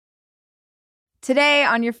Today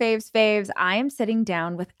on Your Faves, I am sitting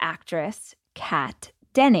down with actress Kat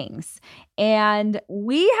Dennings. And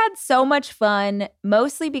we had so much fun,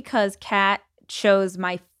 mostly because Kat chose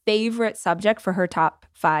my favorite subject for her top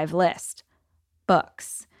 5 list,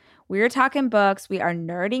 books. We are talking books. We are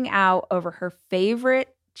nerding out over her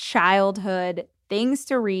favorite childhood things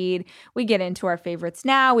to read. We get into our favorites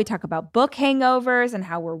now. We talk about book hangovers and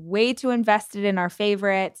how we're way too invested in our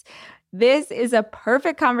favorites. This is a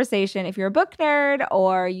perfect conversation if you're a book nerd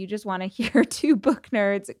or you just want to hear two book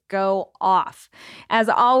nerds go off. As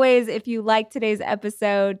always, if you like today's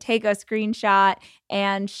episode, take a screenshot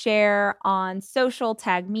and share on social.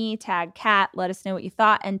 Tag me, tag Kat. Let us know what you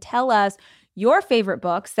thought and tell us your favorite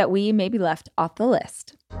books that we maybe left off the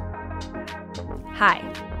list. Hi,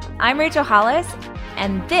 I'm Rachel Hollis,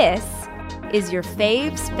 and this is Your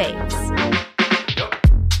Faves.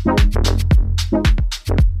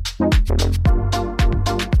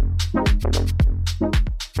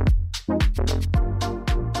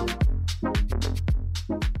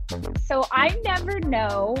 So I never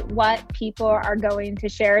know what people are going to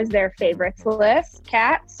share as their favorites list,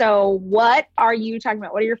 Kat. So what are you talking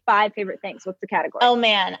about? What are your 5 favorite things? What's the category? Oh,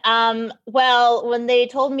 man. Well, when they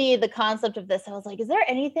told me the concept of this, I was like, is there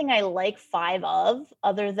anything I like 5 of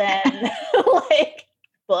other than like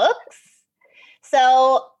books?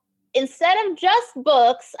 So instead of just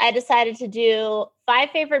books, I decided to do 5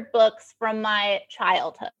 favorite books from my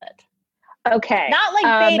childhood. Okay. Not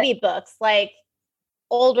like baby books, like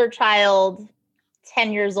older child,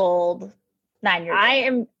 10 years old, 9 years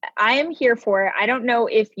old. I am here for it. I don't know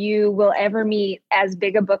if you will ever meet as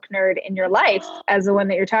big a book nerd in your life as the one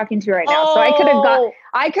that you're talking to right now. So I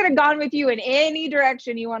could have gone with you in any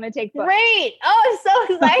direction you want to take books. Great. Oh, I'm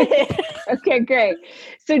so excited. Okay, great.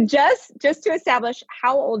 So just to establish,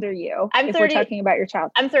 how old are you? I'm 30. We're talking about your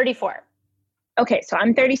child. I'm 34. Okay, so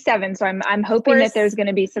I'm 37. So I'm hoping that there's going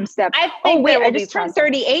to be some steps. I just turned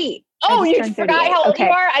 38. Oh, you forgot how old you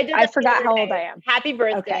are? I forgot how old I am. Happy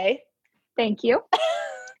birthday. Okay. Thank you.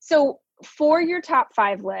 So for your top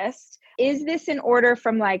 5 list, is this in order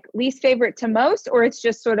from like least favorite to most, or it's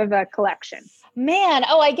just sort of a collection? Man,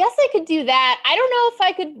 I guess I could do that. I don't know if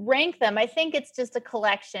I could rank them. I think it's just a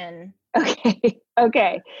collection.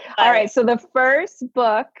 Okay. All right. So the first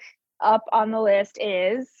book up on the list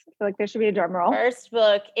is, I feel like there should be a drum roll. First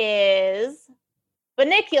book is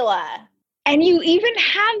Bunnicula. And you even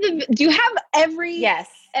have do you have every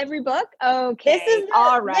book? Okay. This is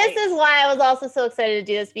why I was also so excited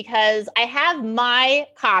to do this, because I have my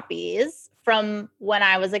copies from when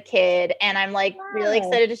I was a kid, and I'm like really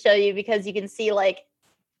excited to show you, because you can see, like,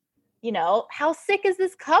 you know, how sick is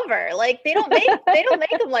this cover? Like they don't make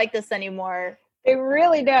them like this anymore. They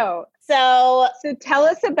really don't. So tell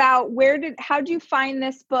us about how'd you find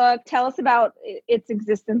this book? Tell us about its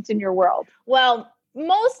existence in your world. Well,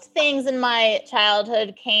 most things in my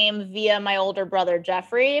childhood came via my older brother,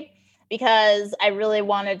 Jeffrey, because I really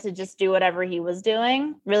wanted to just do whatever he was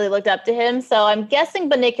doing, really looked up to him. So I'm guessing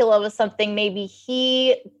Bunnicula was something maybe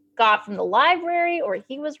he got from the library or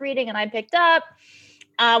he was reading and I picked up.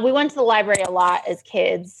 We went to the library a lot as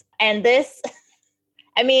kids. And this,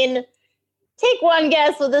 I mean, take one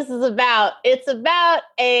guess what this is about. It's about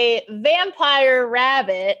a vampire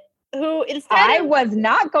rabbit who I was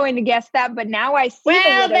not going to guess that, but now I see.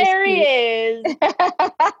 Well, there he is.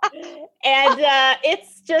 And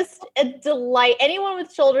it's just a delight. Anyone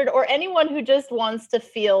with children or anyone who just wants to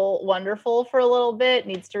feel wonderful for a little bit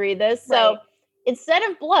needs to read this. Right. So instead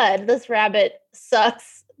of blood, this rabbit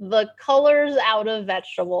sucks the colors out of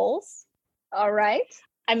vegetables. All right.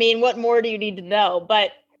 I mean, what more do you need to know?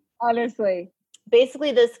 But honestly,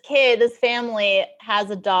 basically this family has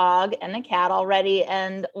a dog and a cat already.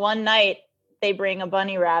 And one night they bring a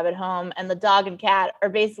bunny rabbit home, and the dog and cat are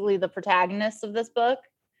basically the protagonists of this book.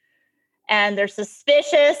 And they're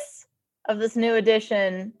suspicious of this new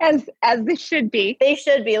addition. As they should be. They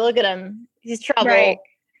should be. Look at him. He's trouble. Right.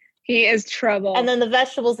 He is trouble. And then the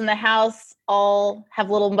vegetables in the house all have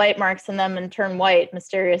little bite marks in them and turn white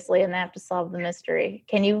mysteriously, and they have to solve the mystery.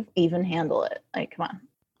 Can you even handle it? Like, come on.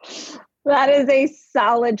 That is a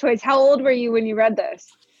solid choice. How old were you when you read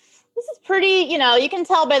this? This is pretty, you can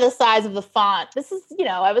tell by the size of the font. This is,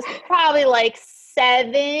 I was probably like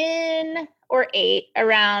 7 or 8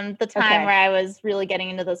 around the time where I was really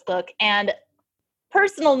getting into this book. And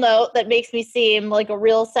personal note that makes me seem like a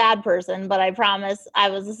real sad person, but I promise I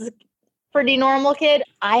was a pretty normal kid.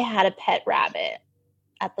 I had a pet rabbit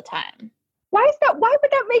at the time. Why is that? Why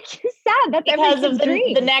would that make you sad? That's because of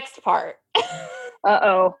the next part.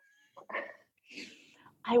 Uh-oh.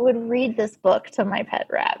 I would read this book to my pet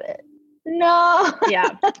rabbit. No. Yeah.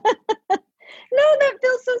 No, that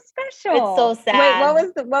feels so special? It's so sad.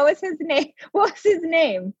 Wait, what was his name? What was his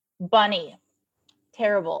name? Bunny.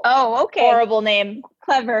 Terrible. Oh, okay. Horrible name.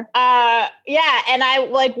 Clever. Yeah, and I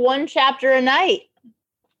like one chapter a night.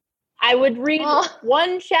 I would read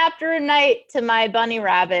one chapter a night to my bunny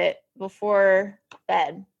rabbit before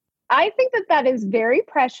bed. I think that is very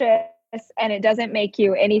precious, and it doesn't make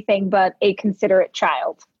you anything but a considerate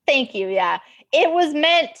child. Thank you. Yeah. It was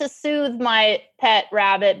meant to soothe my pet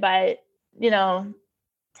rabbit by,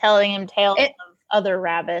 telling him tales of other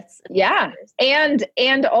rabbits. Yeah. And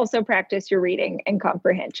also practice your reading and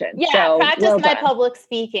comprehension. Yeah. So, practice my public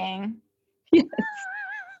speaking. Yes.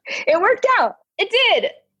 It worked out. It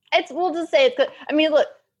did. We'll just say it's good. I mean, look,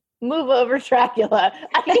 move over Dracula.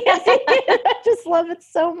 I just love it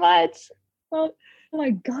so much. Oh my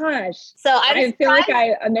gosh. So I feel like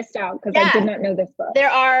I missed out because I did not know this book. There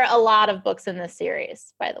are a lot of books in this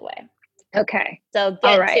series, by the way. Okay. So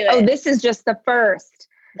get to it. Oh, this is just the first.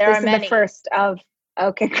 There are many. The first of,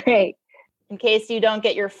 okay, great. In case you don't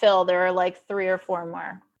get your fill, there are like 3 or 4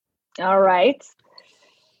 more. All right.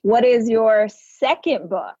 What is your second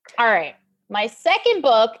book? All right. My second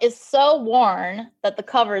book is so worn that the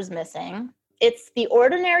cover's missing. It's The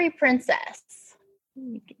Ordinary Princess.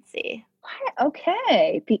 You can see. What?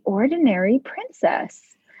 Okay. The Ordinary Princess.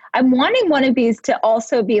 I'm wanting one of these to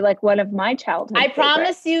also be like one of my childhood favorites.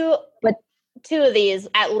 Promise you, but 2 of these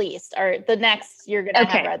at least are the next you're going to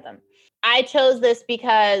have read them. I chose this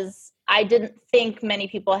because I didn't think many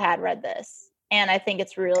people had read this. And I think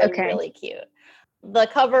it's really, really cute. The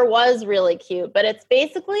cover was really cute, but it's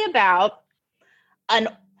basically about an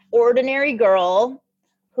ordinary girl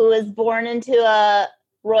who is born into a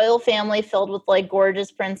royal family filled with like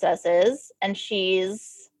gorgeous princesses, and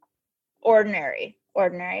she's ordinary.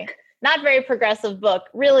 Not very progressive book.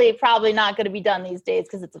 Really probably not going to be done these days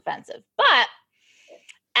because it's offensive. But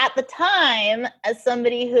at the time, as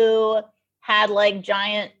somebody who had like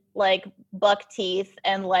giant like buck teeth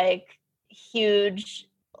and like huge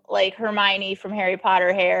like Hermione from Harry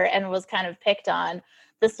Potter hair and was kind of picked on,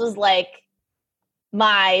 this was like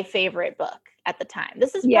my favorite book at the time.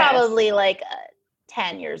 This is probably like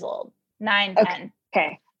 10 years old, 9, 10.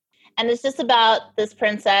 Okay. And it's just about this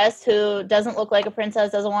princess who doesn't look like a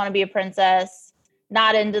princess, doesn't want to be a princess,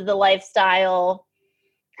 not into the lifestyle.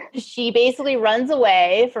 She basically runs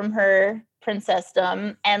away from her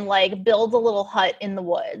princessdom and like builds a little hut in the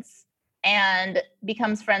woods and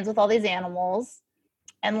becomes friends with all these animals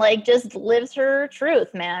and like just lives her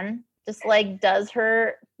truth, man. Just like does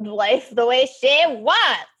her life the way she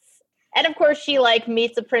wants. And of course she like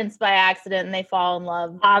meets a prince by accident and they fall in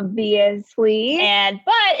love. Obviously.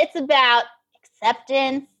 But it's about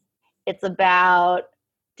acceptance. It's about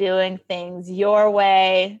doing things your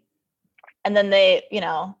way. And then they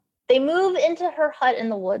move into her hut in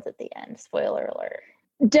the woods at the end. Spoiler alert.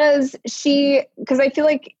 Does she, because I feel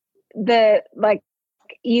like the like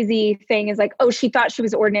easy thing is like, oh, she thought she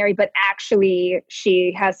was ordinary, but actually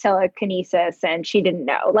she has telekinesis and she didn't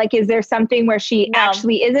know. Like, is there something where she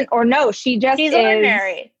actually isn't, or no, she's is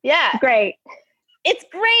ordinary? Yeah. Great. It's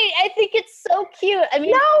great. I think it's so cute. I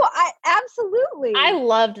mean, absolutely. I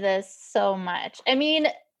loved this so much. I mean,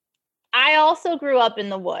 I also grew up in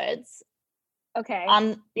the woods. Okay.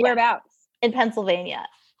 Whereabouts? In Pennsylvania.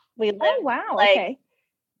 We lived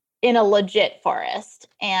in a legit forest.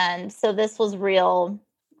 And so this was real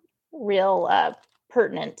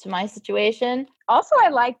pertinent to my situation. Also, I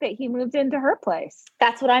like that he moved into her place.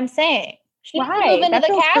 That's what I'm saying. She didn't move into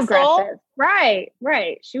the castle. Right.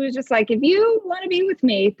 She was just like, if you want to be with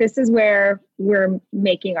me, this is where we're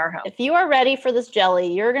making our home. If you are ready for this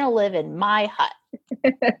jelly, you're going to live in my hut.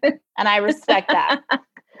 And I respect that.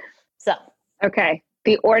 So. Okay.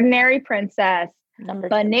 The Ordinary Princess. Number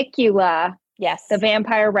 2. Bunnicula. Yes. The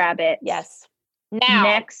Vampire Rabbit. Yes. Now.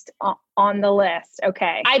 Next on the list.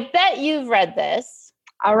 Okay. I bet you've read this.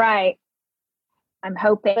 All right. I'm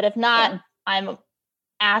hoping. But if not, I'm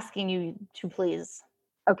asking you to please.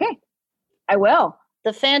 Okay. I will.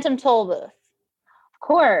 The Phantom Tollbooth. Of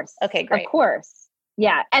course. Okay, great. Of course.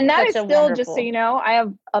 Yeah. And that is still, just so you know, I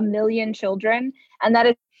have a million children, and that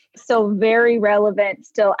is still very relevant,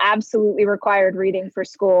 still absolutely required reading for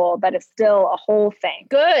school. That is still a whole thing.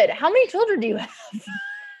 Good. How many children do you have?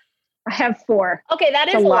 I have 4. Okay, that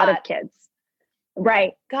is a lot of kids.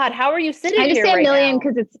 Right. God, how are you sitting here? I just say a million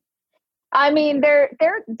because it's, I mean,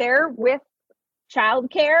 they're with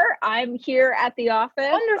childcare. I'm here at the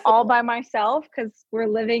office all by myself because we're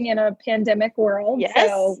living in a pandemic world. Yes.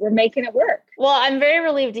 So we're making it work. Well, I'm very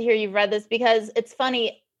relieved to hear you've read this because it's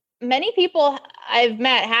funny. Many people I've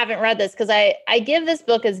met haven't read this because I give this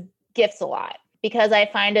book as gifts a lot because I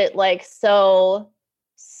find it like so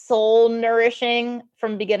soul nourishing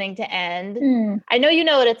from beginning to end. I know you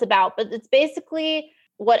know what it's about, but it's basically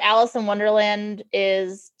what Alice in Wonderland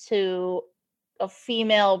is to a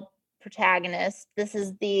female protagonist. This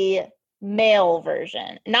is the male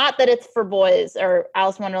version. Not that it's for boys or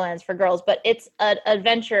Alice in Wonderland is for girls, but it's an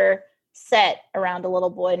adventure set around a little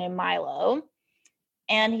boy named Milo.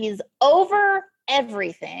 And he's over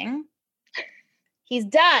everything. He's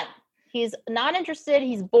done. He's not interested.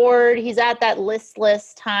 He's bored. He's at that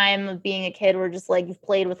listless time of being a kid where just like you've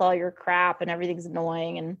played with all your crap and everything's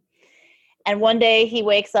annoying. And one day he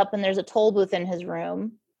wakes up and there's a toll booth in his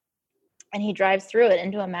room and he drives through it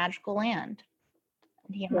into a magical land.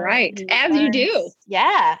 Right. As you do.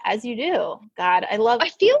 Yeah, as you do. God, I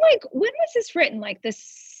feel like, when was this written? Like the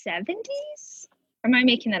 70s? Am I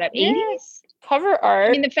making that up? 80s? Cover art.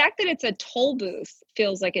 I mean, the fact that it's a toll booth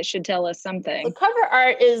feels like it should tell us something. The cover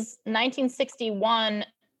art is 1961.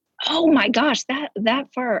 Oh my gosh,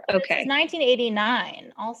 that far. Okay. It's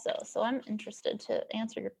 1989 also. So I'm interested to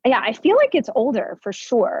answer your. Yeah, I feel like it's older for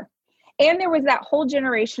sure. And there was that whole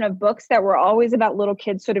generation of books that were always about little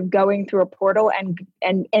kids sort of going through a portal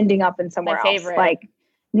and ending up in somewhere else. Like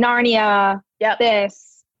Narnia,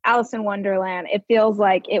 this, Alice in Wonderland. It feels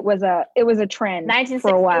like it was a trend 1961,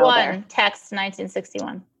 for a while there. Text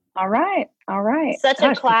 1961. All right. Such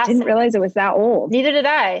a classic. I didn't realize it was that old. Neither did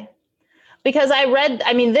I. Because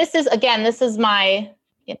this is my...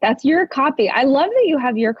 That's your copy. I love that you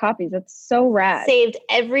have your copies. That's so rad.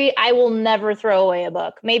 I will never throw away a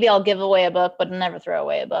book. Maybe I'll give away a book, but never throw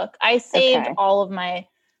away a book. I saved all of my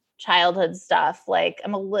childhood stuff. Like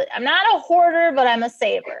I'm not a hoarder, but I'm a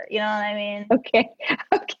saver. You know what I mean? Okay.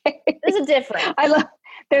 There's a difference.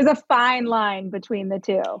 There's a fine line between the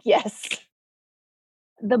two. Yes.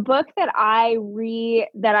 The book that I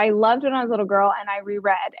loved when I was a little girl and I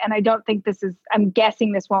reread, and I don't think I'm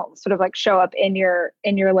guessing this won't sort of like show up in your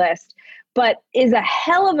list, but is a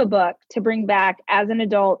hell of a book to bring back as an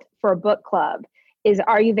adult for a book club is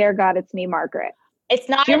Are You There, God? It's Me, Margaret. It's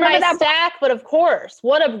not in my stack, but of course,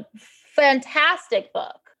 what a fantastic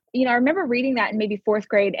book. You know, I remember reading that in maybe 4th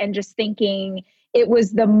grade and just thinking it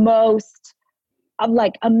was the most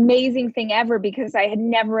like amazing thing ever, because I had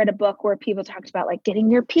never read a book where people talked about like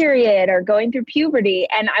getting your period or going through puberty.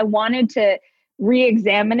 And I wanted to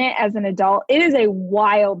re-examine it as an adult. It is a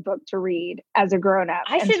wild book to read as a grown-up.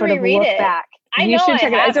 I should reread it. Back. You should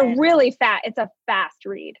check it out. It's a fast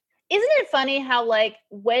read. Isn't it funny how like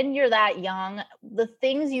when you're that young, the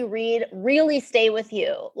things you read really stay with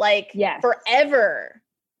you like forever.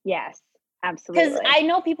 Yes, absolutely. Because I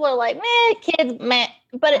know people are like, kids,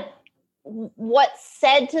 but what's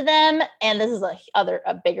said to them, and this is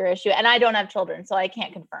a bigger issue, and I don't have children, so I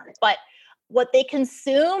can't confirm, but what they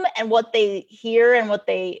consume and what they hear and what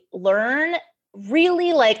they learn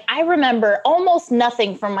really, like, I remember almost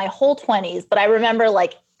nothing from my whole 20s, but I remember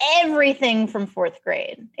like everything from 4th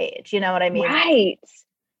grade age. You know what I mean?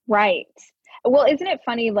 Right. Well, isn't it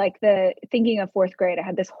funny, like thinking of 4th grade, I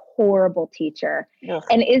had this horrible teacher. Ugh.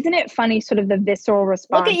 And isn't it funny, sort of the visceral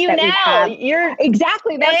response? Look at you now. You're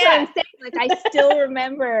exactly. That's what I'm saying. Like, I still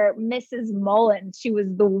remember Mrs. Mullins. She was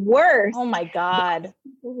the worst. Oh my God.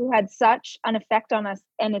 Who had such an effect on us.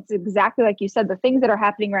 And it's exactly like you said, the things that are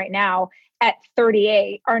happening right now at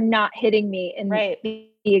 38 are not hitting me in the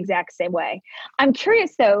exact same way. I'm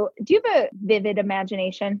curious though, do you have a vivid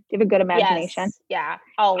imagination? Do you have a good imagination? Yes. Yeah.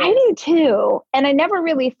 Always. I do too. And I never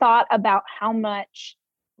really thought about how much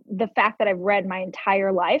the fact that I've read my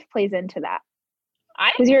entire life plays into that.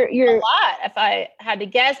 Because you're a lot, if I had to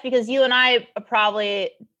guess, because you and I probably,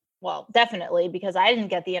 well, definitely, because I didn't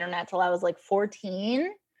get the internet till I was like 14.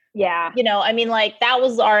 Yeah. You know, I mean, like that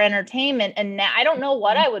was our entertainment. And now I don't know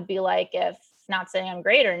what I would be like if, not saying I'm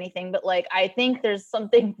great or anything, but like, I think there's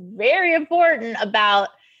something very important about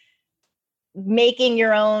making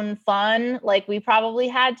your own fun. Like we probably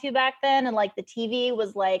had to back then. And like the TV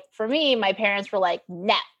was like, for me, my parents were like,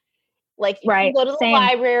 nah. Like you can go to the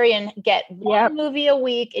library and get one movie a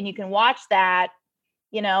week and you can watch that,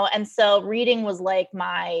 you know? And so reading was like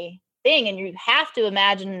my thing, and you have to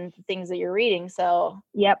imagine the things that you're reading. So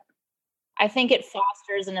I think it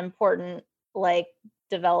fosters an important like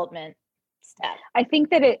development step. I think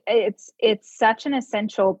that it's such an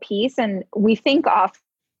essential piece, and we think often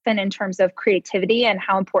in terms of creativity and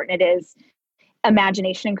how important it is,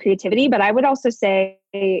 imagination and creativity. But I would also say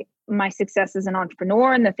my success as an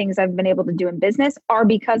entrepreneur and the things I've been able to do in business are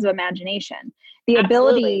because of imagination. The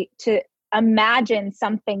ability to imagine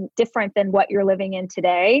something different than what you're living in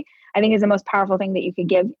today, I think is the most powerful thing that you could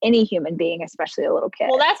give any human being, especially a little kid.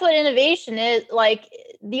 Well, that's what innovation is. Like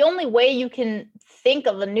the only way you can think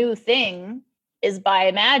of a new thing is by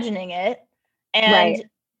imagining it. And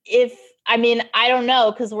I mean, I don't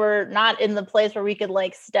know, because we're not in the place where we could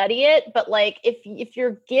like study it, but like if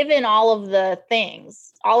you're given all of the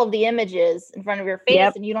things, all of the images in front of your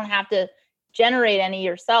face, and you don't have to generate any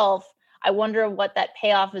yourself, I wonder what that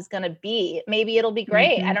payoff is going to be. Maybe it'll be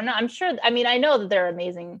great. I don't know. I'm sure. I mean, I know that they're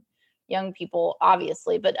amazing young people,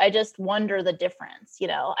 obviously, but I just wonder the difference, you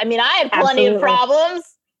know? I mean, I have plenty of problems.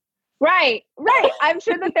 Right. I'm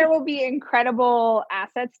sure that there will be incredible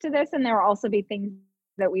assets to this, and there will also be things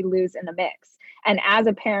that we lose in the mix. And as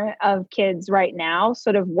a parent of kids right now,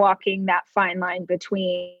 sort of walking that fine line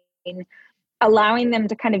between allowing them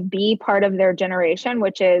to kind of be part of their generation,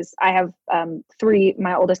 which is, I have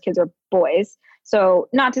my oldest kids are boys. So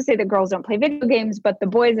not to say that girls don't play video games, but the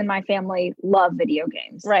boys in my family love video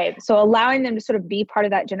games. Right. So allowing them to sort of be part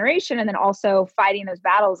of that generation, and then also fighting those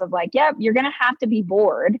battles of like, yep, you're going to have to be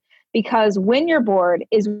bored, because when you're bored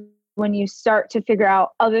is when you start to figure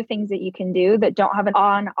out other things that you can do that don't have an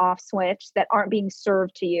on-off switch, that aren't being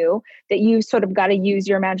served to you, that you sort of got to use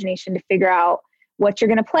your imagination to figure out what you're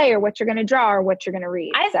going to play or what you're going to draw or what you're going to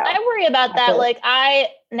read. I worry about that. Like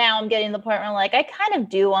now I'm getting to the point where like, I kind of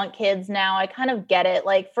do want kids now. I kind of get it.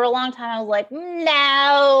 Like for a long time I was like,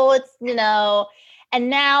 no, it's, you know, and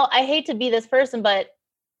now I hate to be this person, but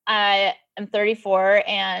I am 34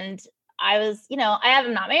 and I was, you know,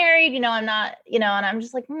 I'm not married, you know, I'm not, you know, and I'm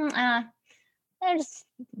just like, I'm just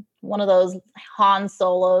one of those Han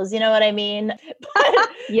Solos, you know what I mean? But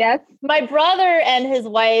yes. My brother and his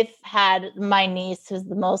wife had my niece, who's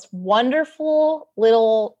the most wonderful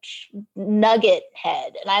little nugget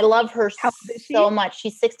head. And I love her so much.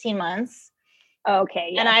 She's 16 months. Okay.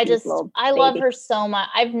 Yeah, and I love her so much.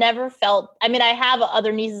 I've never felt, I mean, I have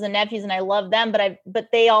other nieces and nephews and I love them, but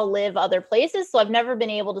they all live other places. So I've never been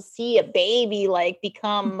able to see a baby like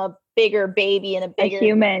become a bigger baby and a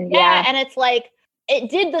human. Yeah. And it's like, it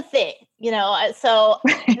did the thing, you know? So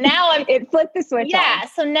now it flipped the switch. Yeah. On.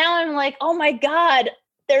 So now I'm like, oh my God,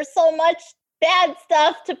 there's so much bad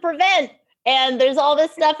stuff to prevent. And there's all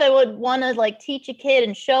this stuff I would want to like teach a kid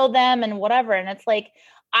and show them and whatever. And it's like,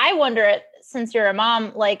 I wonder, since you're a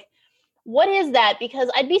mom, like, what is that? Because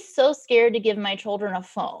I'd be so scared to give my children a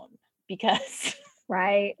phone because.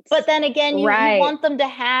 Right. But then again, you want them to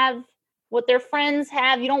have what their friends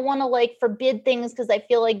have. You don't want to like forbid things because I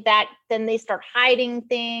feel like that then they start hiding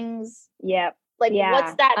things. Yep. Like,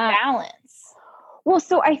 what's that balance? Well,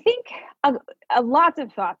 so I think lots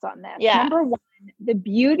of thoughts on this. Yeah. Number one, the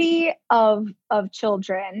beauty of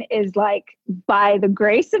children is like, by the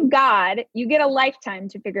grace of God, you get a lifetime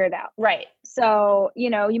to figure it out. Right. So,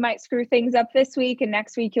 you know, you might screw things up this week and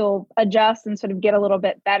next week you'll adjust and sort of get a little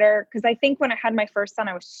bit better. Because I think when I had my first son,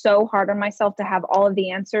 I was so hard on myself to have all of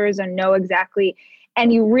the answers and know exactly.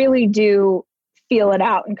 And you really do feel it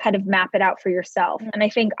out and kind of map it out for yourself. And I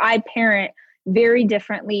think I parent very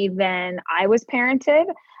differently than I was parented.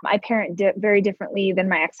 I parent very differently than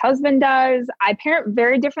my ex-husband does. I parent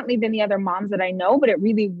very differently than the other moms that I know, but it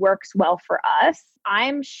really works well for us.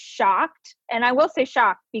 I'm shocked. And I will say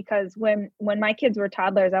shocked because when my kids were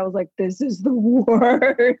toddlers, I was like, this is the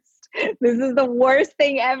worst. This is the worst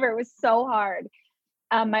thing ever. It was so hard.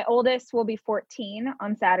 My oldest will be 14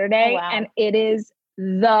 on Saturday. Oh, wow. And it is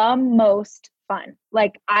the most fun.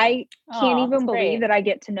 Like I can't even believe that I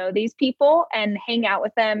get to know these people and hang out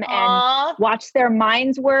with them and watch their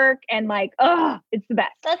minds work and like, it's the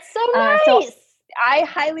best. That's so nice. So I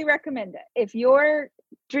highly recommend it. If you're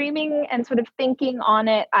dreaming and sort of thinking on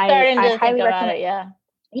it, I highly recommend it.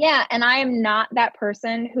 Yeah. And I am not that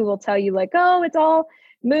person who will tell you like, oh, it's all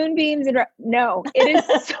moonbeams. No, it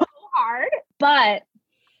is so hard, but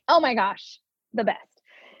oh my gosh, the best.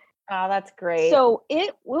 Oh, that's great. So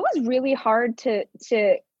it was really hard to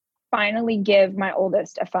finally give my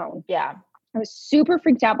oldest a phone. Yeah. I was super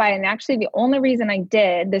freaked out by it. And actually the only reason I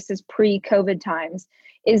did, this is pre-COVID times,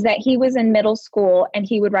 is that he was in middle school and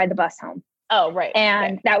he would ride the bus home. Oh, right.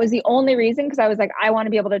 And that was the only reason, because I was like, I want to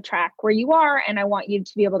be able to track where you are and I want you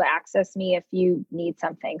to be able to access me if you need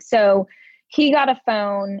something. So he got a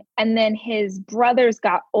phone and then his brothers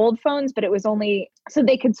got old phones, but it was only so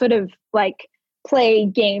they could sort of like play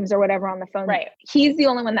games or whatever on the phone. Right. He's the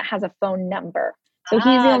only one that has a phone number. So he's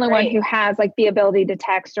the only one who has like the ability to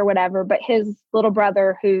text or whatever, but his little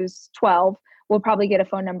brother who's 12 will probably get a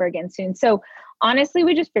phone number again soon. So honestly,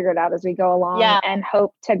 we just figure it out as we go along and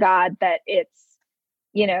hope to God that it's,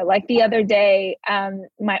 you know, like the other day,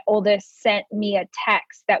 my oldest sent me a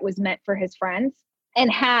text that was meant for his friends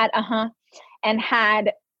and had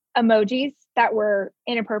emojis that were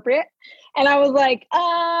inappropriate. And I was like,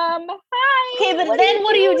 hi. Okay, but then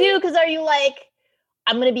what do you do? Because are you like,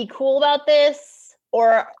 I'm going to be cool about this?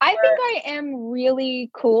 Or I think I am really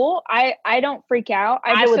cool. I don't freak out.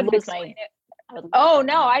 I just would sort of lose explain my. it. I would lose Oh my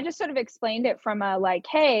no, I mind. just sort of explained it from a like,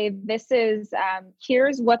 hey, this is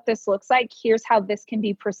here's what this looks like. Here's how this can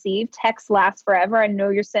be perceived. Text lasts forever. I know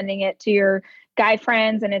you're sending it to your guy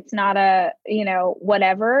friends and it's not a,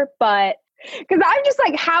 whatever, but because I'm just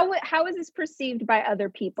like, how is this perceived by other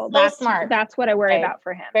people? So smart. That's what I worry Right. about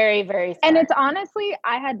for him. Very, very smart. And it's honestly,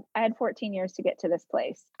 I had 14 years to get to this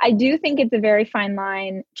place. I do think it's a very fine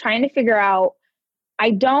line trying to figure out. I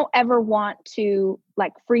don't ever want to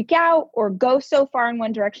like freak out or go so far in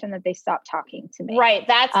one direction that they stop talking to me. Right.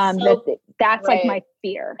 That's that's right. like my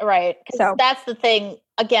fear. Right. So that's the thing.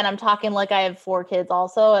 Again, I'm talking like I have 4 kids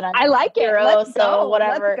also, and I like it. Let's go.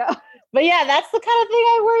 Whatever. Let's go. But yeah, that's the kind of thing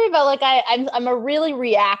I worry about. Like I'm a really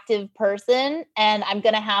reactive person, and I'm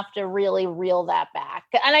gonna have to really reel that back.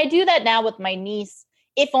 And I do that now with my niece,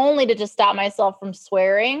 if only to just stop myself from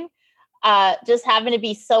swearing. Just having to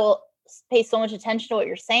pay so much attention to what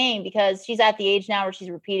you're saying, because she's at the age now where she's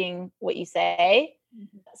repeating what you say.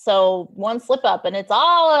 Mm-hmm. So one slip up and it's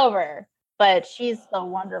all over. But she's so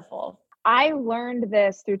wonderful. I learned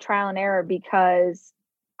this through trial and error because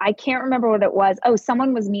I can't remember what it was. Oh,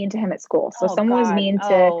 someone was mean to him at school. So someone was mean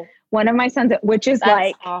to one of my sons, which is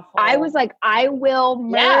like, awful. I was like, I will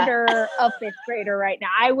murder a 5th grader right now.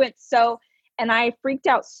 And I freaked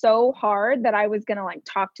out so hard that I was going to like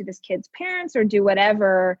talk to this kid's parents or do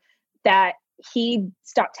whatever, that he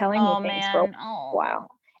stopped telling me things for a while.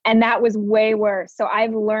 And that was way worse. So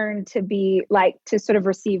I've learned to be like, to sort of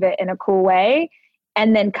receive it in a cool way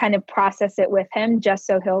and then kind of process it with him just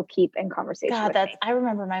so he'll keep in conversation with me. I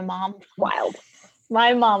remember my mom. Wild.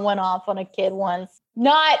 My mom went off on a kid once,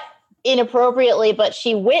 not inappropriately, but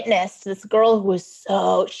she witnessed this girl who was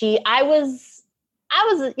I was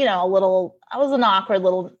an awkward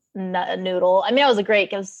little noodle. I mean, I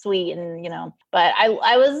was sweet and, but I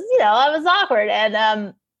was awkward.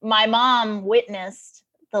 And my mom witnessed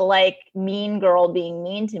the like mean girl being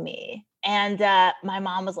mean to me. And my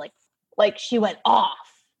mom was like she went off.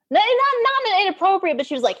 Not inappropriate, but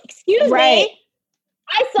she was like, excuse me.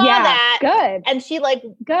 I saw that. Good. And she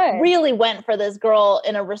really went for this girl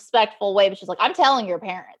in a respectful way, but she's like, I'm telling your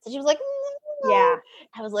parents. And she was like, no. Yeah.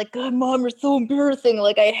 I was like, God, Mom, you're so embarrassing.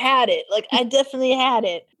 Like I had it. Like I definitely had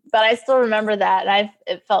it. But I still remember that. And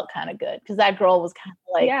it felt kind of good because that girl was kind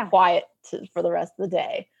of quiet for the rest of the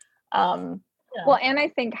day. Well, and I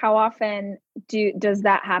think how often does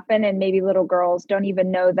that happen? And maybe little girls don't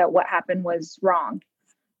even know that what happened was wrong.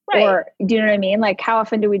 Right. Or do you know what I mean? Like how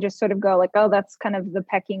often do we just sort of go like, oh, that's kind of the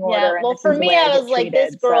pecking order. Yeah. Well, for me, I was like,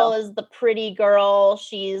 this girl is the pretty girl.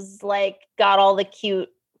 She's like got all the cute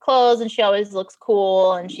clothes and she always looks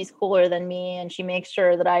cool and she's cooler than me. And she makes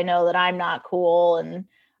sure that I know that I'm not cool. And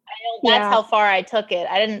that's how far I took it.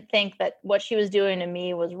 I didn't think that what she was doing to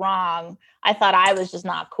me was wrong. I thought I was just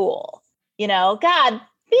not cool. God,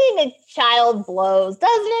 being a child blows,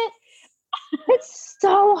 doesn't it? It's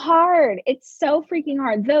so hard. It's so freaking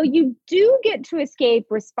hard. Though you do get to escape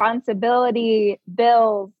responsibility,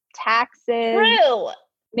 bills, taxes. True.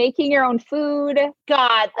 Making your own food.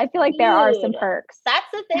 God, I feel like there are some perks. That's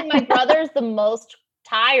the thing. My brother's the most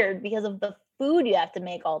tired because of the food you have to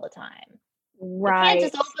make all the time. Right. You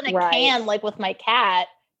can't just open a can like with my cat.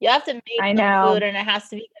 You have to make food and it has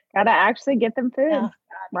to be good. Gotta actually get them food. Oh, God,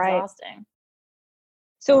 right. Exhausting.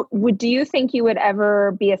 So do you think you would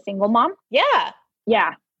ever be a single mom? Yeah.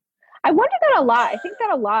 Yeah. I wonder that a lot. I think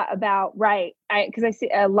that a lot about, because I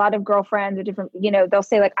see a lot of girlfriends or different, they'll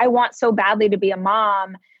say like, I want so badly to be a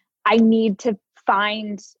mom. I need to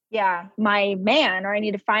find my man or I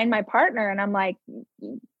need to find my partner. And I'm like,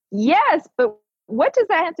 yes, but what does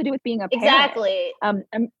that have to do with being a parent? Exactly.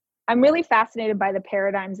 I'm really fascinated by the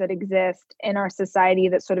paradigms that exist in our society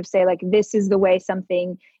that sort of say like, this is the way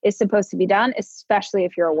something is supposed to be done, especially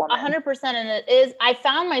if you're a woman. 100%. And it is, I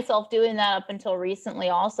found myself doing that up until recently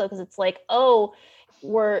also, because it's like, there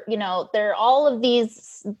are all of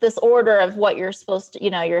this order of what you're supposed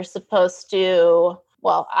to,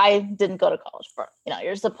 well, I didn't go to college for,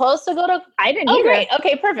 you're supposed to go to, I didn't either. Great.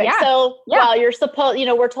 Okay, perfect. Yeah. So, well, you're supposed,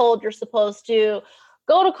 we're told you're supposed to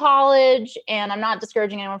go to college, and I'm not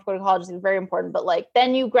discouraging anyone from going to college. It's very important, but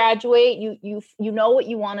then you graduate, you know what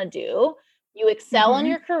you want to do, you excel in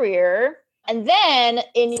your career, and then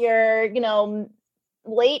in your,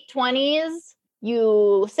 late 20s,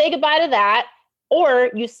 you say goodbye to that, or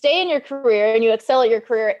you stay in your career and you excel at your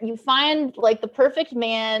career, you find the perfect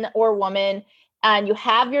man or woman, and you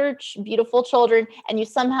have your beautiful children, and you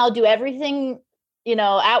somehow do everything,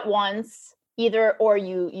 at once, either, or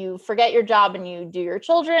you forget your job and you do your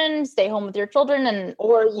children, stay home with your children, and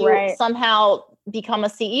or you somehow become a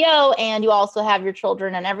CEO and you also have your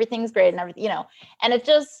children and everything's great and everything, and it's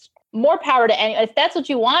just more power to any, if that's what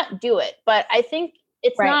you want, do it. But I think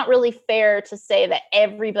it's not really fair to say that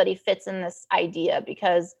everybody fits in this idea,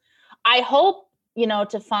 because I hope,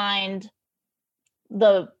 to find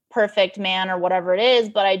the perfect man or whatever it is,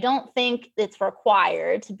 but I don't think it's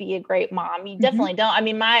required to be a great mom. You definitely don't. I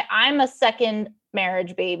mean, I'm a second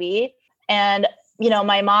marriage baby, and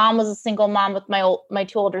my mom was a single mom with my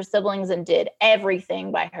two older siblings and did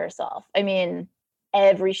everything by herself. I mean,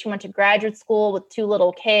 she went to graduate school with two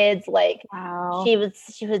little kids. Like, wow. She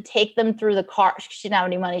would take them through the car. She didn't have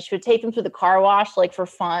any money. She would take them through the car wash, like, for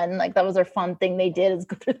fun. Like, that was her fun thing they did, is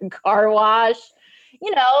go through the car wash.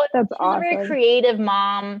 That's awesome. A very creative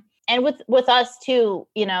mom. And with us too,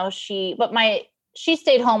 she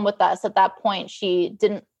stayed home with us at that point. She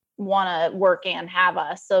didn't want to work and have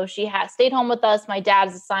us. So she stayed home with us. My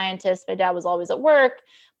dad's a scientist. My dad was always at work.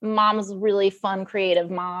 Mom was a really fun, creative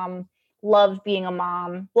mom. Loves being a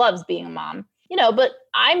mom. But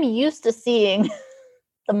I'm used to seeing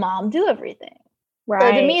the mom do everything. Right.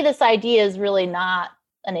 So to me, this idea is really not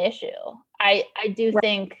an issue. I do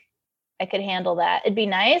think I could handle that. It'd be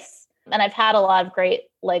nice. And I've had a lot of great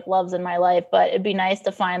loves in my life, but it'd be nice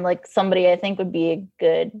to find somebody I think would be a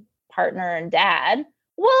good partner and dad.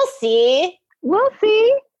 We'll see.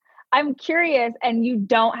 I'm curious, and you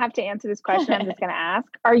don't have to answer this question. I'm just going to ask.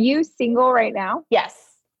 Are you single right now? Yes.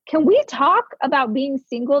 Can we talk about being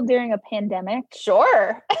single during a pandemic?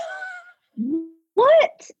 Sure.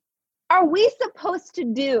 What are we supposed to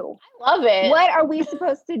do? I love it. What are we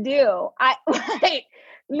supposed to do?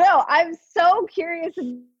 No, I'm so curious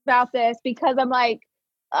about this, because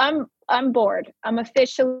I'm bored. I'm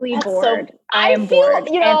officially bored. So, I am bored.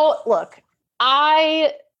 Look,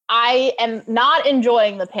 I am not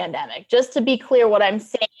enjoying the pandemic. Just to be clear, what I'm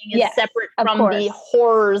saying is separate from the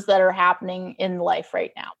horrors that are happening in life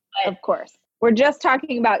right now. But of course. We're just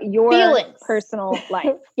talking about your feelings. Personal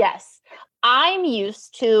life. Yes. I'm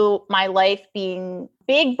used to my life being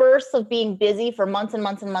big bursts of being busy for months and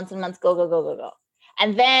months and months and months. Go, go, go, go, go.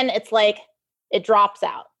 And then it's it drops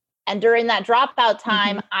out. And during that dropout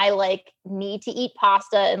time, I need to eat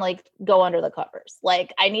pasta and go under the covers.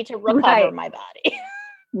 I need to recover my body.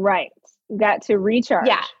 Right. You got to recharge.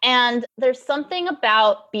 Yeah. And there's something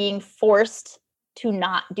about being forced to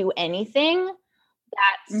not do anything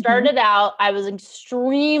that started out, I was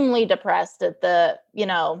extremely depressed at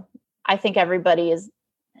I think everybody has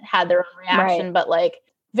had their own reaction, but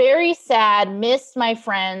very sad, missed my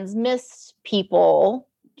friends, missed people,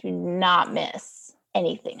 do not miss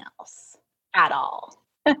anything else at all.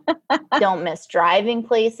 Don't miss driving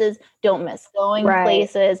places, don't miss going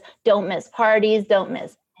places, don't miss parties, don't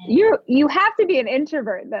miss. You have to be an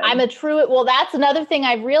introvert though. Well, that's another thing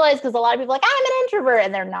I've realized, because a lot of people are I'm an introvert,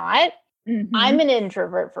 and they're not. I'm an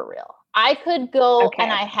introvert for real. I could go,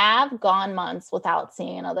 and I have gone months without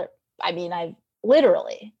seeing another. I mean,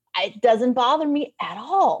 it doesn't bother me at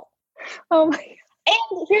all. Oh my God.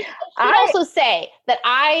 And I should also say that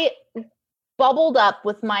I bubbled up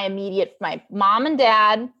with my mom and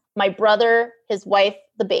dad, my brother, his wife,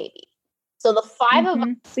 the baby. So the five of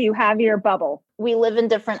us. So you have your bubble. We live in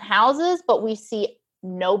different houses, but we see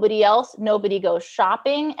nobody else. Nobody goes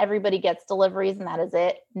shopping. Everybody gets deliveries, and that is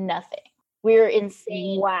it. Nothing. We're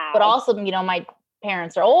insane. Wow. But also, my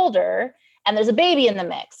parents are older, and there's a baby in the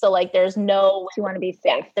mix. So there's no. You want to be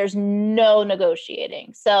safe. There's no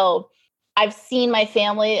negotiating. So I've seen my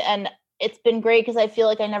family, and it's been great, because I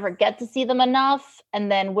feel I never get to see them enough.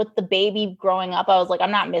 And then with the baby growing up, I was I'm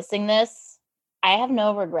not missing this. I have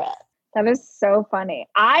no regret. That is so funny.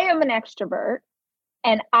 I am an extrovert,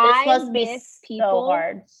 and I miss people. So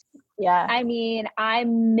hard. Yeah. I mean, I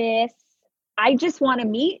just want to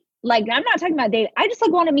meet. I'm not talking about dating. I just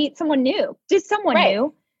want to meet someone new. Just someone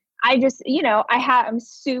new. I just, I'm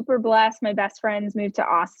super blessed. My best friends moved to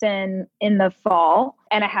Austin in the fall,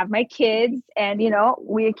 and I have my kids, and,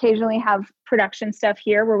 we occasionally have production stuff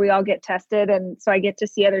here where we all get tested. And so I get to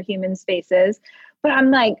see other humans' faces, but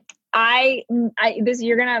I'm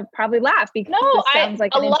you're going to probably laugh, because this sounds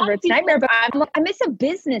like an introvert's nightmare, but I miss a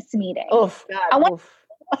business meeting. Oh God. I want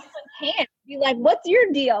to be what's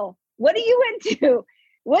your deal? What are you into?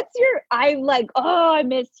 I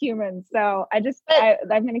miss humans. So I'm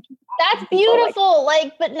going to keep. That's beautiful.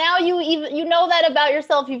 But now you know that about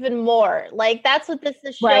yourself even more. That's what this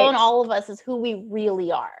has shown all of us, is who we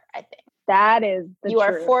really are, I think. That is the truth. You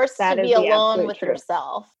are forced to be alone with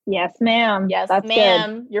yourself. Yes, ma'am. Yes, that's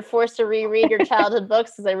ma'am. Good. You're forced to reread your childhood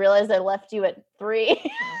books, because I realized I left you at 3.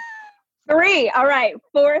 3. All right.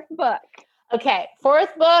 4th book. Okay,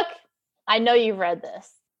 fourth book. I know you've read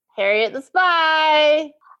this. Harriet the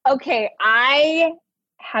Spy. Okay, I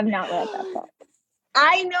have not read that book.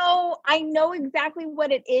 I know exactly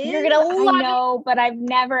what it is. You're gonna love it, but I've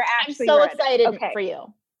never actually. I'm so read excited it. for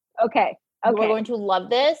you. Okay. We're going to love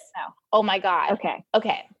this. No. Oh my God.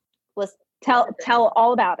 Okay. Let's tell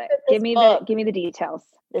all about it. Give me the details.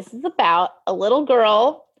 This is about a little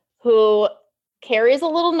girl who carries a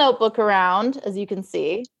little notebook around, as you can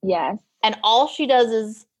see. Yes. And all she does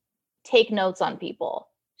is take notes on people.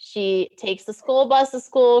 She takes the school bus to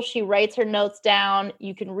school. She writes her notes down.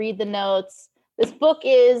 You can read the notes. This book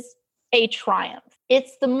is a triumph.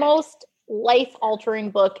 It's the most life-altering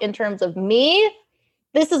book in terms of me.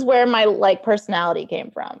 This is where my personality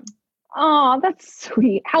came from. Oh, that's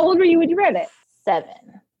sweet. How old were you when you read it? 7.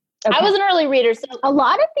 Okay. I was an early reader. So a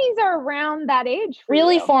lot of these are around that age.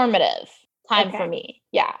 Really formative time for me.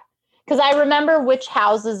 Yeah. Because I remember which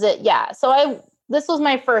houses it. Yeah. So this was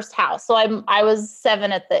my first house. So I was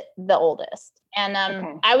 7 at the oldest. And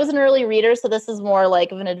I was an early reader. So this is more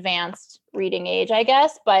like of an advanced reading age, I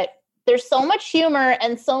guess. But there's so much humor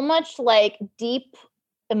and so much deep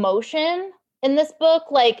emotion in this book.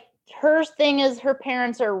 Her thing is her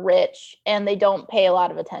parents are rich and they don't pay a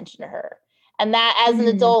lot of attention to her. And that as an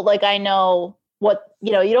adult, I know what,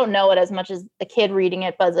 you don't know it as much as a kid reading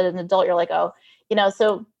it, but as an adult, you're like, oh,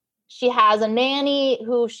 so she has a nanny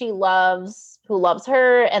who she loves, who loves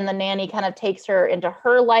her. And the nanny kind of takes her into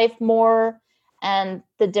her life more. And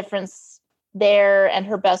the difference there, and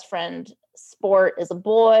her best friend Sport is a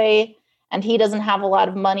boy and he doesn't have a lot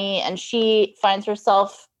of money. And she finds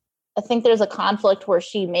herself, I think there's a conflict where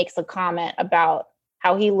she makes a comment about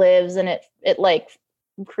how he lives and it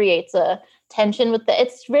creates a tension with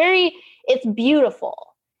it's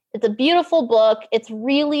beautiful. It's a beautiful book. It's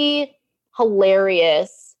really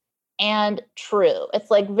hilarious and true. It's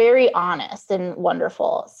very honest and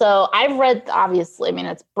wonderful. So I've read, obviously,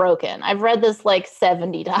 it's broken. I've read this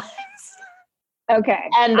 70 times. Okay.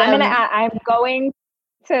 And I'm gonna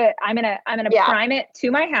prime it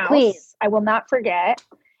to my house. Please. I will not forget,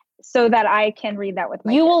 so that I can read that with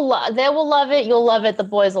my kids. They will love it. You'll love it. The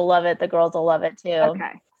boys will love it. The girls will love it too.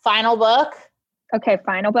 Okay. Final book. Okay,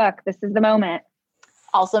 final book. This is the moment.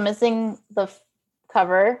 Also missing the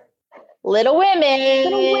cover. Little Women.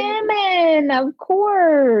 Little Women, of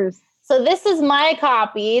course. So this is my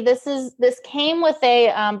copy. This came with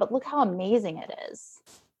a but look how amazing it is.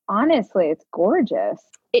 Honestly, it's gorgeous.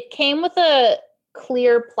 It came with a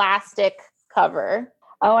clear plastic cover.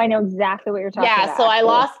 Oh, I know exactly what you're talking about. Yeah, so I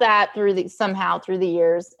lost that through the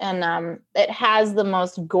years. And it has the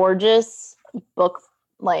most gorgeous book.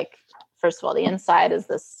 First of all, the inside is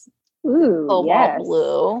this cobalt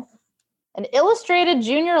blue. An illustrated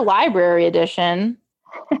junior library edition.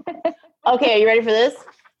 Okay, are you ready for this?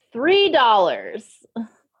 $3.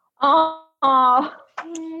 Oh,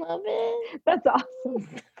 love it. That's awesome.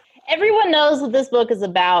 Everyone knows what this book is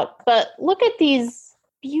about, but look at these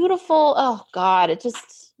beautiful, oh God,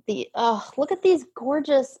 look at these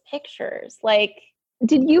gorgeous pictures.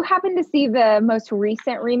 Did you happen to see the most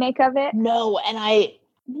recent remake of it? No, and I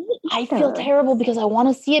feel terrible because I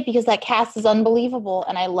want to see it because that cast is unbelievable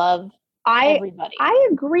and I love everybody. I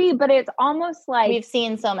agree, but it's almost like we've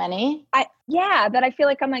seen so many. That I feel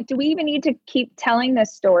like I'm do we even need to keep telling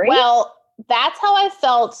this story? Well, that's how I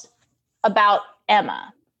felt about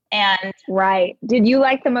Emma. And right. Did you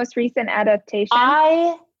like the most recent adaptation?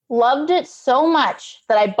 I loved it so much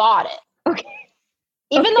that I bought it. Okay.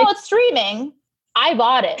 Even though it's streaming, I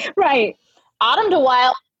bought it. Right. Autumn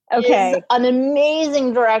DeWilde is an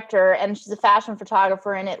amazing director and she's a fashion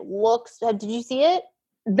photographer and it looks, did you see it?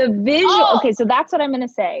 The visual, okay, so that's what I'm going to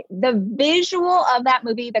say. The visual of that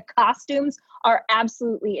movie, the costumes are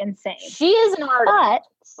absolutely insane. She is an artist.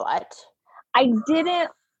 But I didn't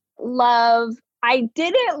love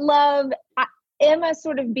Emma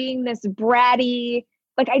sort of being this bratty,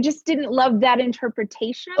 I just didn't love that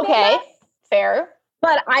interpretation of okay, Emma. Fair.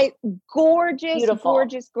 But gorgeous, beautiful.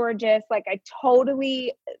 Gorgeous.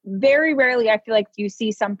 Very rarely I feel like you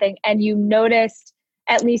see something and you noticed,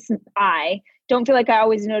 at least I don't feel like I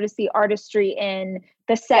always notice the artistry in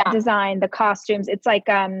the set design, the costumes. It's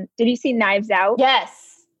did you see Knives Out? Yes.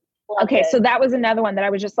 Okay, so that was another one that I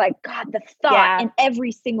was just God, the thought in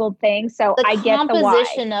every single thing. So I get the why. The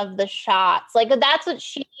composition of the shots. That's what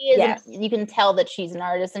she is. Yes. You can tell that she's an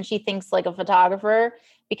artist and she thinks like a photographer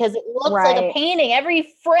because it looks like a painting.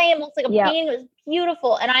 Every frame looks like a painting. It was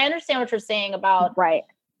beautiful. And I understand what you're saying about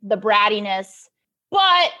the brattiness,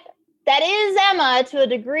 but that is Emma to a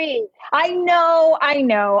degree. I know.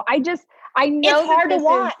 I know it's hard to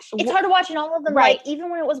watch. It's hard to watch in all of them. Right. Like, even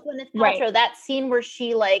when it was Gwyneth Paltrow, Right. that scene where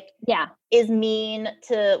she like is mean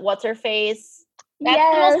to what's her face.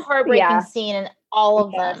 That's the most heartbreaking scene in all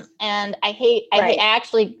of them. And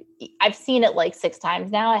I've seen it like 6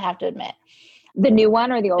 times now, I have to admit. The new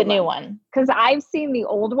one or the old one? The new one. Because I've seen the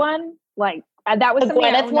old one. Like, that was something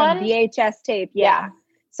I owned on VHS tape. Yeah.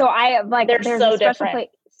 So I like, they're so different.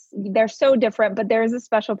 They're so different, but there's a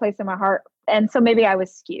special place in my heart. And so maybe I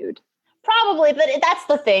was skewed. Probably, but that's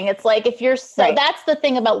the thing. It's like, if you're that's the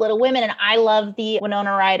thing about Little Women. And I love the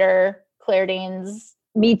Winona Ryder, Claire Danes.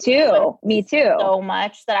 Me too. So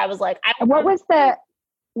much that I was like, what's the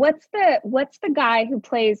guy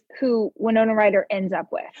who Winona Ryder ends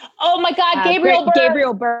up with? Oh my God,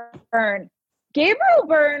 Gabriel Byrne. Gabriel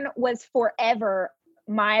Byrne was forever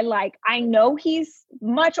my, like, I know he's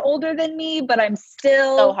much older than me, but I'm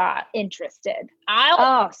still so hot interested.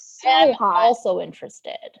 hot. Also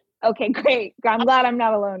interested. Okay, great. I'm glad I'm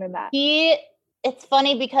not alone in that. It's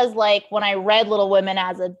funny because, like, when I read Little Women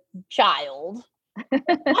as a child,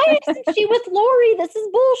 why isn't she with Laurie? This is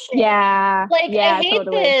bullshit. Yeah. Like, I hate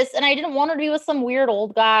this. And I didn't want her to be with some weird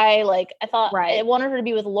old guy. Like, I thought I wanted her to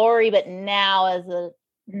be with Laurie, but now as a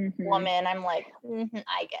woman, I'm like,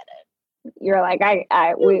 I get it. You're like,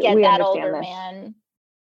 we get that understand older this. Man.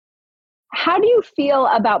 How do you feel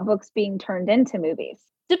about books being turned into movies?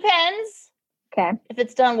 Depends. Okay. If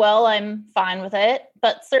it's done well, I'm fine with it.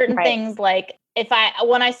 But certain things, like,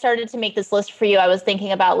 when I started to make this list for you, I was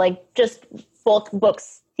thinking about, like, just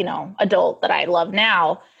books, you know, adult that I love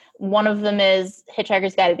now. One of them is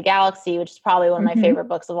Hitchhiker's Guide to the Galaxy, which is probably one of my favorite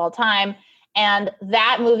books of all time. And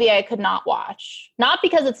that movie I could not watch. Not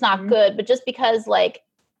because it's not good, but just because, like,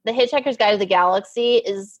 The Hitchhiker's Guide to the Galaxy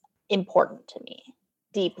is important to me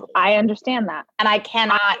deeply. I understand that. And I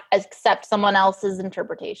cannot accept someone else's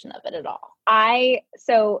interpretation of it at all.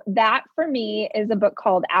 So that for me is a book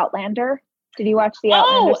called Outlander. Did you watch the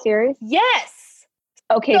Outlander series? Yes.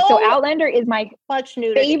 Okay, so Outlander is my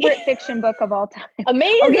nudity. favorite fiction book of all time.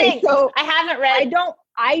 Amazing. Okay, so I haven't read.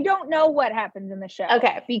 I don't know what happens in the show.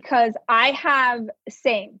 Okay. Because I have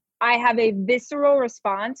a visceral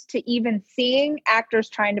response to even seeing actors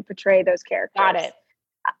trying to portray those characters. Got it.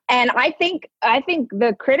 And I think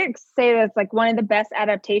the critics say that it's like one of the best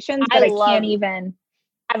adaptations, but I can't even.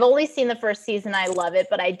 I've only seen the first season. I love it,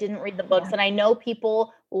 but I didn't read the books, and I know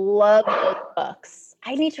people love those books.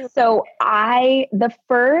 I need to. So the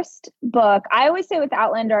first book, I always say with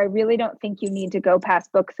Outlander, I really don't think you need to go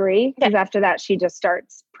past book 3, because after that she just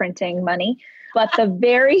starts printing money. But the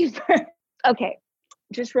very first, okay,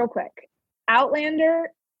 just real quick,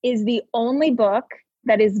 Outlander is the only book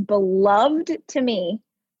that is beloved to me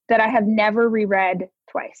that I have never reread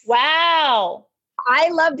twice. Wow. I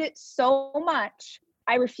loved it so much,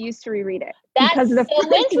 I refused to reread it. Because the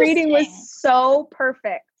first reading was so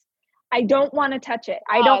perfect. I don't want to touch it.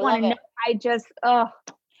 I don't want to know. I just, I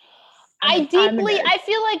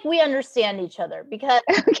feel like we understand each other, because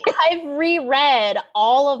I've reread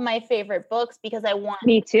all of my favorite books because I want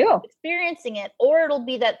me too experiencing it, or it'll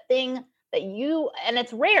be that thing that and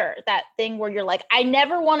it's rare, that thing where you're like, I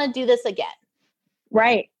never want to do this again.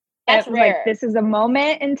 Right. That's rare. Like, this is a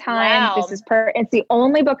moment in time. Wow. This is it's the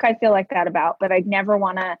only book I feel like that about, but I never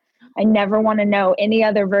want to know any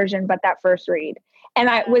other version but that first read. And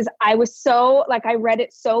I was so, like, I read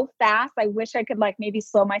it so fast. I wish I could, like, maybe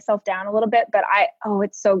slow myself down a little bit, but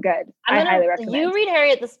it's so good. I highly recommend. You read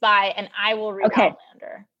Harriet the Spy and I will read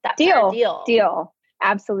Outlander. That's Deal.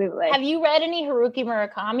 Absolutely. Have you read any Haruki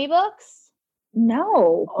Murakami books?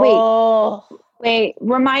 No. Wait,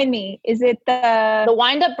 remind me. Is it The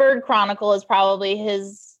Wind-Up Bird Chronicle is probably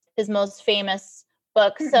his most famous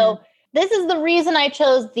book. Mm-hmm. So this is the reason I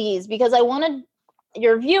chose these, because I wanted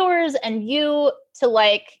your viewers and you to,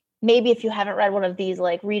 like, maybe if you haven't read one of these,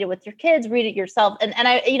 like, read it with your kids, read it yourself. And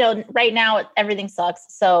I, you know, right now everything sucks.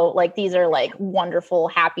 So, like, these are, like, wonderful,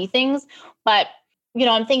 happy things. But, you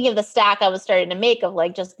know, I'm thinking of the stack I was starting to make of,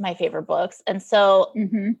 like, just my favorite books. And so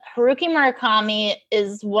Haruki Murakami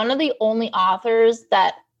is one of the only authors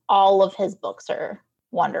that all of his books are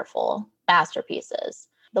wonderful masterpieces.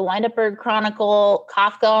 The Wind-Up Bird Chronicle,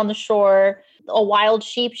 Kafka on the Shore, A Wild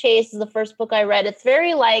Sheep Chase is the first book I read. It's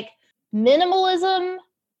very, like, minimalism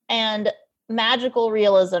and magical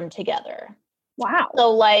realism together. Wow.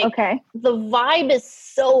 So, like, the vibe is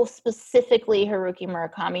so specifically Haruki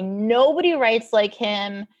Murakami. Nobody writes like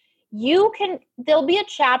him. There'll be a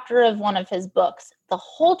chapter of one of his books. The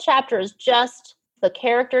whole chapter is just the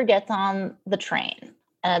character gets on the train.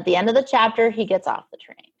 And at the end of the chapter, he gets off the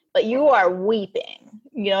train. But you are weeping.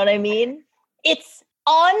 You know what I mean? It's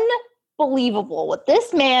unbelievable what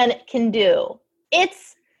this man can do.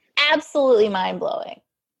 It's absolutely mind-blowing.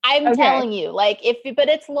 I'm telling you, like, but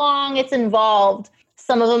it's long, it's involved.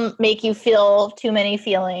 Some of them make you feel too many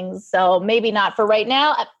feelings. So maybe not for right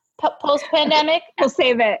now. Post-pandemic. We'll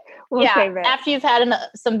save it. We'll save it. After you've had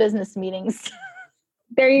some business meetings.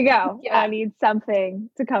 There you go. Yeah. I need something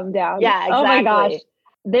to come down. Yeah, exactly. Oh my gosh.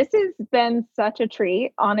 This has been such a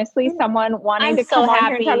treat. Honestly, someone wanting to come on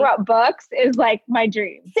here and talk about books is like my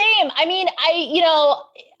dream. Same. I mean,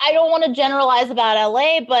 I don't want to generalize about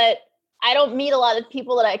LA, but I don't meet a lot of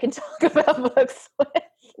people that I can talk about books with.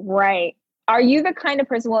 Right. Are you the kind of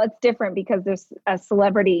person, well, it's different because there's a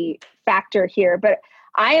celebrity factor here, but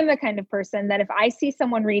I am the kind of person that if I see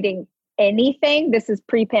someone reading anything, this is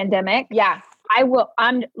pre-pandemic. Yeah.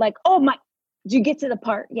 I'm like, oh my, did you get to the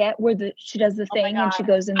part yet where she does the thing and she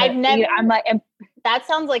goes in there? I'm like, that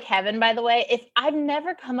sounds like heaven, by the way. If I've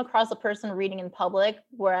never come across a person reading in public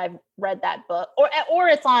where I've read that book or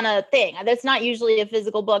it's on a thing. That's not usually a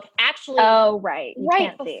physical book. Actually,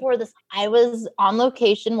 right before this, I was on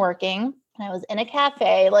location working and I was in a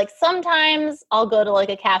cafe. Like sometimes I'll go to like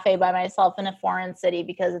a cafe by myself in a foreign city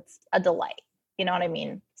because it's a delight. You know what I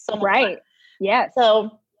mean? So right. Yes.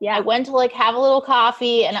 So yeah, I went to like have a little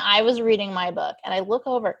coffee and I was reading my book and I look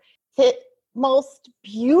over. The most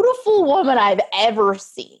beautiful woman I've ever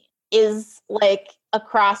seen is like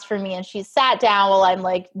across from me and she's sat down while I'm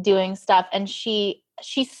like doing stuff and she's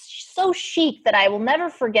so chic that I will never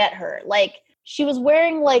forget her. Like she was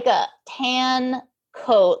wearing like a tan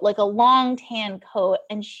coat, like a long tan coat,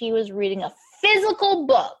 and she was reading a physical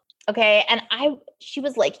book. Okay. And she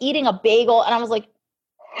was like eating a bagel and I was like,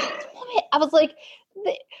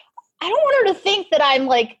 I don't want her to think that I'm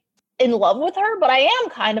like in love with her, but I am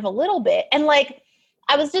kind of a little bit. And like,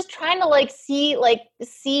 I was just trying to like see,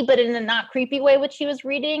 but in a not creepy way what she was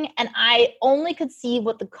reading. And I only could see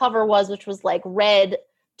what the cover was, which was like red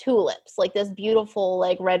tulips, like this beautiful,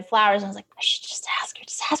 like red flowers. And I was like, I should just ask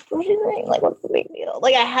her what she's reading. Like, what's the big deal?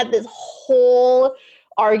 Like I had this whole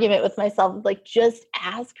argument with myself, like just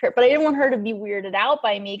ask her, but I didn't want her to be weirded out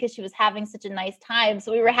by me because she was having such a nice time.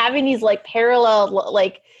 So we were having these like parallel,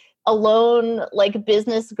 like alone, like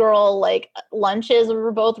business girl, like lunches we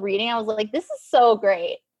were both reading. I was like, this is so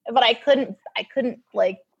great, but I couldn't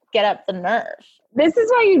like get up the nerve. This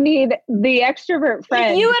is why you need the extrovert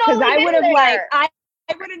friend. Because I would have like, I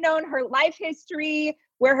would have known her life history,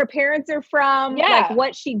 where her parents are from, like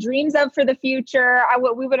what she dreams of for the future.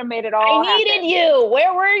 We would have made it all I needed you.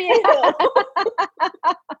 Where were you?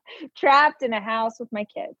 Trapped in a house with my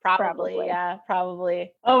kids. Probably. Yeah,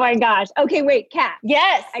 probably. Oh my gosh. Okay, wait, Kat.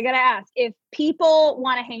 Yes. I got to ask, if people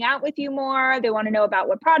want to hang out with you more, they want to know about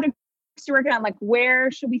what projects you're working on, like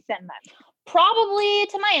where should we send them? Probably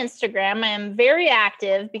to my Instagram. I am very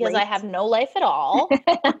active because I have no life at all.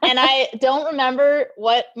 And I don't remember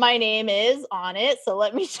what my name is on it. So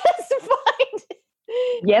let me just find it.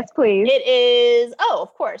 Yes, please. It is,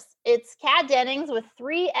 of course. It's Kat Dennings with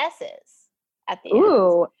 3 S's at the end.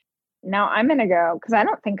 Ooh. Now I'm going to go because I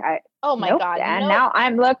don't think oh my God. And now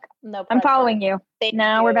I'm following you.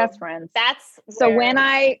 Now we're best friends. So when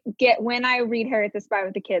I read Harry at the Spy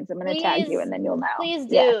with the kids, I'm going to tag you and then you'll know. Please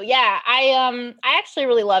do. Yeah. I actually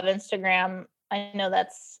really love Instagram. I know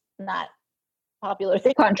that's not popular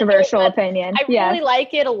thing. Controversial opinion. I really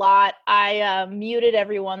like it a lot. I muted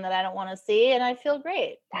everyone that I don't want to see and I feel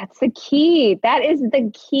great. That's the key. That is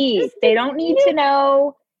the key. They don't need to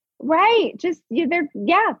know. Right. Just anyone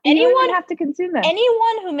have to consume them.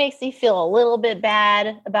 Anyone who makes me feel a little bit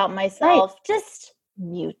bad about myself, just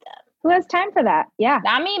mute them. Who has time for that? Yeah.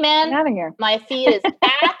 Not me, man. Get out of here. My feed is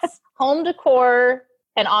cats, home decor,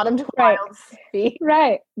 and autumn to clouds.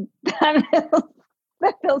 Right.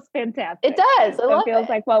 That feels fantastic. It does. It feels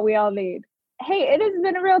like what we all need. Hey, it has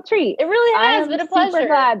been a real treat. It really has been a pleasure. I'm super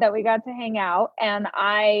glad that we got to hang out, and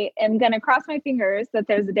I am going to cross my fingers that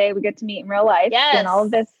there's a day we get to meet in real life. Yes. And all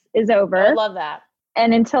of this is over. I love that.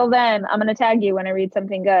 And until then, I'm going to tag you when I read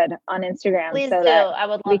something good on Instagram. Please so do. I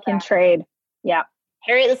would love we can trade. Yeah.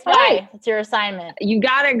 Harry the Spy. That's your assignment. You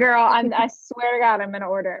got it, girl. I swear to God, I'm going to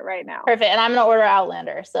order it right now. Perfect. And I'm going to order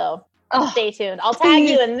Outlander. So stay tuned. I'll tag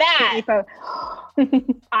you in that.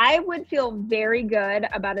 I would feel very good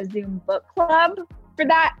about a Zoom book club for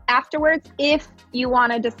that afterwards if you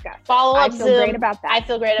want to discuss. Follow up Zoom. I feel great about that. I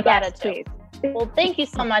feel great about it too. Please. Well, thank you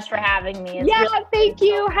so much for having me. Thank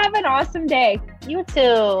you. Have an awesome day. You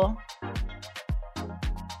too.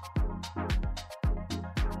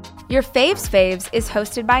 Your Faves is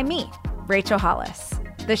hosted by me, Rachel Hollis.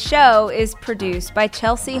 The show is produced by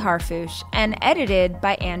Chelsea Harfouche and edited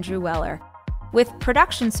by Andrew Weller, with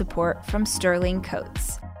production support from Sterling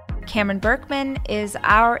Coates. Cameron Berkman is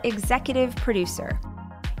our executive producer.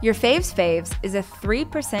 Your Faves Faves is a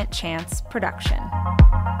 3% chance production.